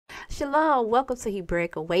Shalom, welcome to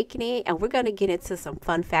Hebraic Awakening, and we're going to get into some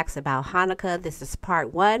fun facts about Hanukkah. This is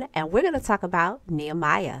part 1, and we're going to talk about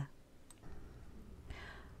Nehemiah.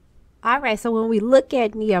 All right, so when we look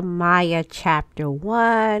at Nehemiah chapter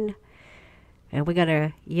 1, and we're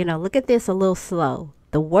going to, look at this a little slow.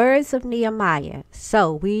 The words of Nehemiah.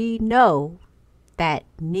 So we know that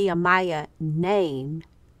Nehemiah name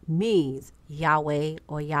means Yahweh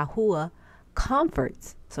or Yahuwah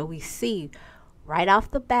comforts. So we see right off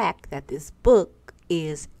the back that this book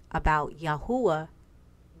is about Yahuwah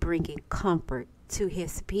bringing comfort to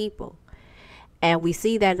his people. And we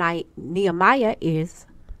see that Nehemiah is,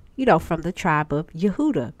 from the tribe of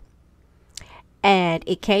Yehudah. And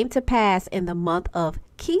it came to pass in the month of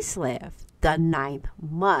Kislev, the 9th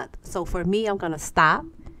month. So for me, I'm going to stop.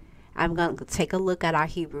 I'm going to take a look at our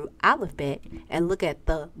Hebrew alphabet and look at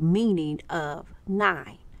the meaning of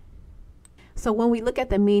 9. So when we look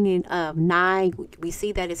at the meaning of 9, we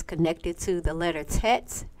see that it's connected to the letter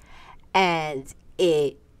Tet, and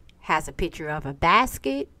it has a picture of a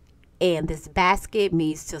basket, and this basket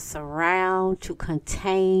means to surround, to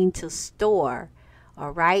contain, to store.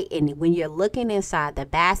 All right, and when you're looking inside the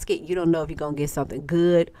basket, you don't know if you're going to get something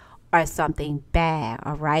good or something bad.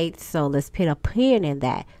 All right, so let's put a pin in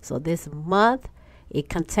that. So this month, it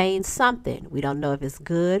contains something. We don't know if it's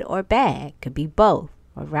good or bad. Could be both.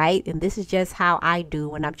 All right. And this is just how I do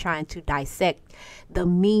when I'm trying to dissect the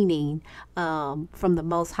meaning from the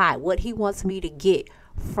Most High, what he wants me to get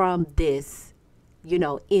from this,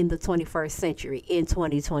 in the 21st century, in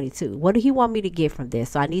 2022. What do he want me to get from this?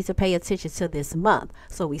 So I need to pay attention to this month.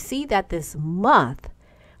 So we see that this month,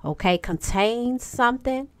 contains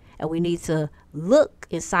something, and we need to look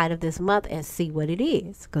inside of this month and see what it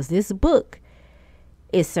is, because this book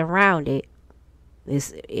is surrounded.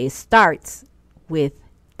 It starts with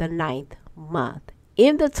the 9th month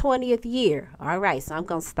in the 20th year. All right, so I'm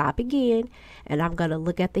going to stop again, and I'm going to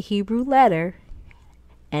look at the Hebrew letter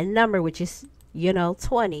and number, which is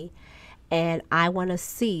 20, and I want to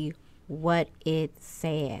see what it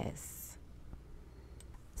says.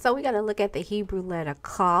 So we're going to look at the Hebrew letter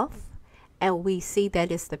Kaf, and we see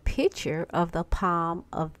that it's the picture of the palm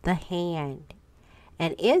of the hand.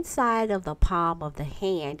 And inside of the palm of the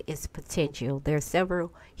hand is potential. There are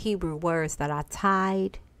several Hebrew words that are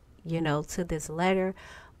tied, to this letter.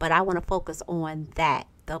 But I want to focus on that,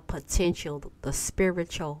 the potential, the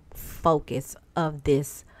spiritual focus of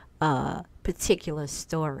this particular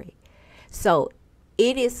story. So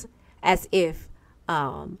it is as if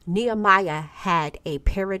Nehemiah had a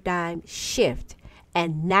paradigm shift.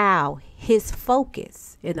 And now his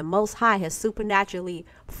focus in the Most High has supernaturally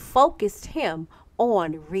focused him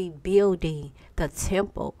on rebuilding the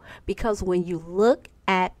temple, because when you look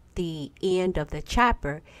at the end of the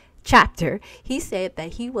chapter, he said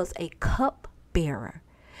that he was a cup bearer.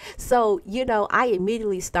 So, I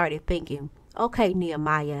immediately started thinking, okay,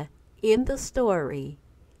 Nehemiah, in the story,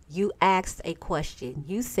 you asked a question.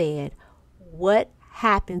 You said, what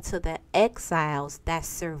happened to the exiles that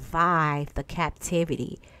survived the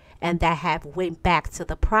captivity and that have went back to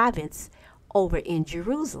the province over in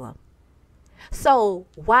Jerusalem? So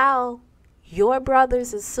while your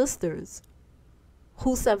brothers and sisters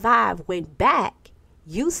who survived went back,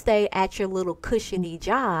 you stayed at your little cushiony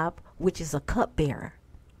job, which is a cupbearer.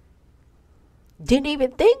 Didn't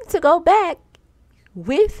even think to go back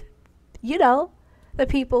with, the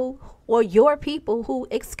people or your people who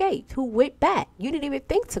escaped, who went back. You didn't even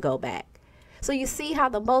think to go back. So you see how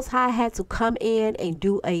the Most High had to come in and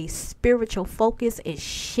do a spiritual focus and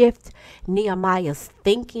shift Nehemiah's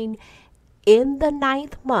thinking in the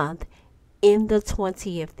 9th month, in the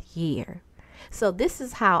 20th year. So this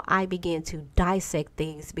is how I begin to dissect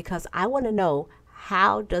things, because I want to know,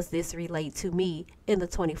 how does this relate to me in the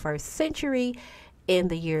 21st century, in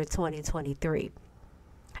the year 2023?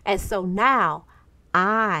 And so now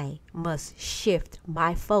I must shift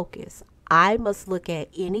my focus. I must look at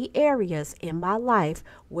any areas in my life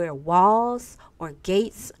where walls or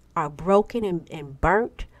gates are broken and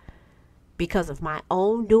burnt because of my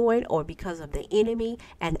own doing or because of the enemy,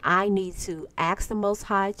 and I need to ask the Most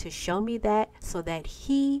High to show me that, so that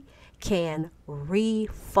he can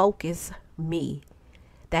refocus me,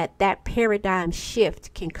 that paradigm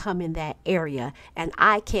shift can come in that area, and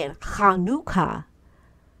I can Hanukkah.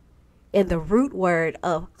 And the root word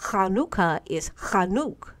of Hanukkah is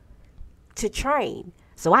Hanuk, to train.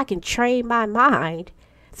 So I can train my mind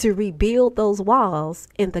to rebuild those walls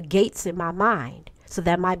and the gates in my mind, so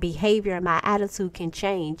that my behavior and my attitude can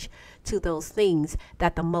change to those things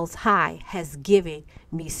that the Most High has given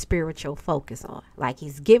me spiritual focus on. Like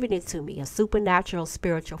he's giving it to me, a supernatural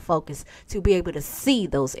spiritual focus, to be able to see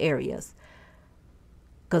those areas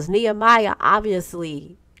Because Nehemiah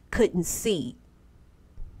obviously couldn't see,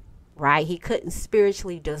 right? He couldn't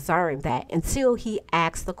spiritually discern that until he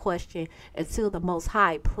asked the question, until the Most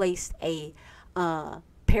High placed a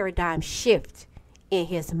paradigm shift in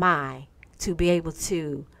his mind to be able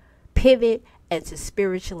to pivot and to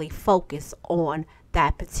spiritually focus on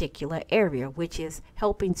that particular area, which is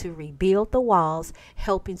helping to rebuild the walls,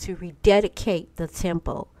 helping to rededicate the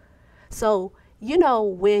temple. So,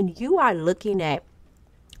 when you are looking at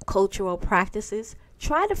cultural practices,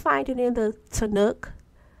 try to find it in the Tanakh.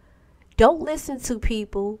 Don't listen to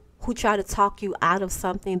people who try to talk you out of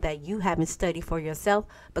something that you haven't studied for yourself,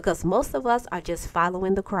 because most of us are just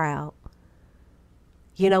following the crowd.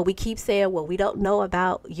 We keep saying, well, we don't know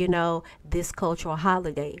about, this cultural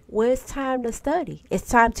holiday. Well, it's time to study. It's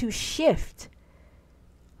time to shift,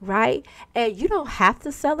 right? And you don't have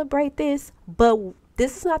to celebrate this, but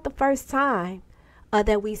this is not the first time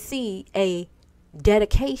that we see a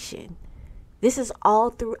dedication. This is all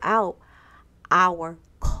throughout our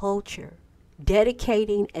culture,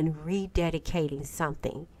 dedicating and rededicating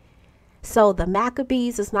something. So the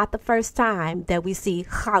Maccabees is not the first time that we see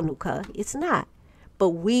Hanukkah. It's not. But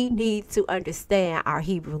we need to understand our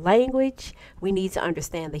Hebrew language. We need to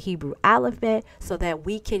understand the Hebrew alphabet so that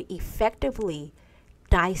we can effectively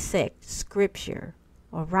dissect scripture,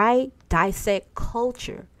 all right? Dissect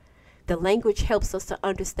culture. The language helps us to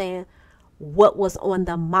understand what was on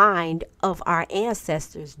the mind of our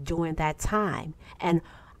ancestors during that time. And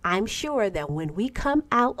I'm sure that when we come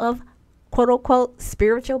out of quote unquote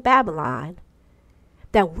spiritual Babylon,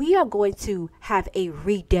 that we are going to have a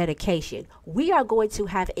rededication. We are going to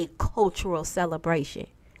have a cultural celebration.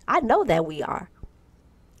 I know that we are.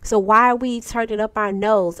 So why are we turning up our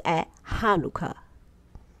nose at Hanukkah?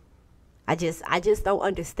 I just don't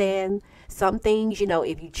understand some things.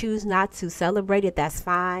 If you choose not to celebrate it, that's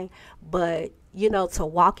fine. But, to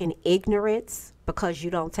walk in ignorance because you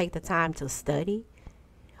don't take the time to study,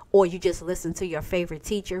 or you just listen to your favorite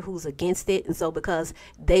teacher who's against it, and so because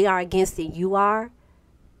they are against it, you are,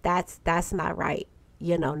 that's not right,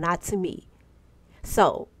 not to me.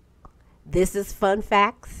 So this is fun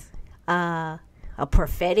facts, a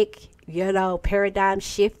prophetic, paradigm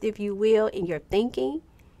shift, if you will, in your thinking.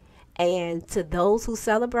 And to those who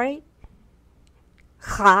celebrate,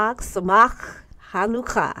 Chag Samach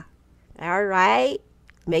Hanukkah. All right.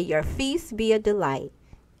 May your feast be a delight.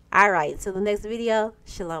 All right. Till the next video.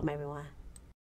 Shalom, everyone.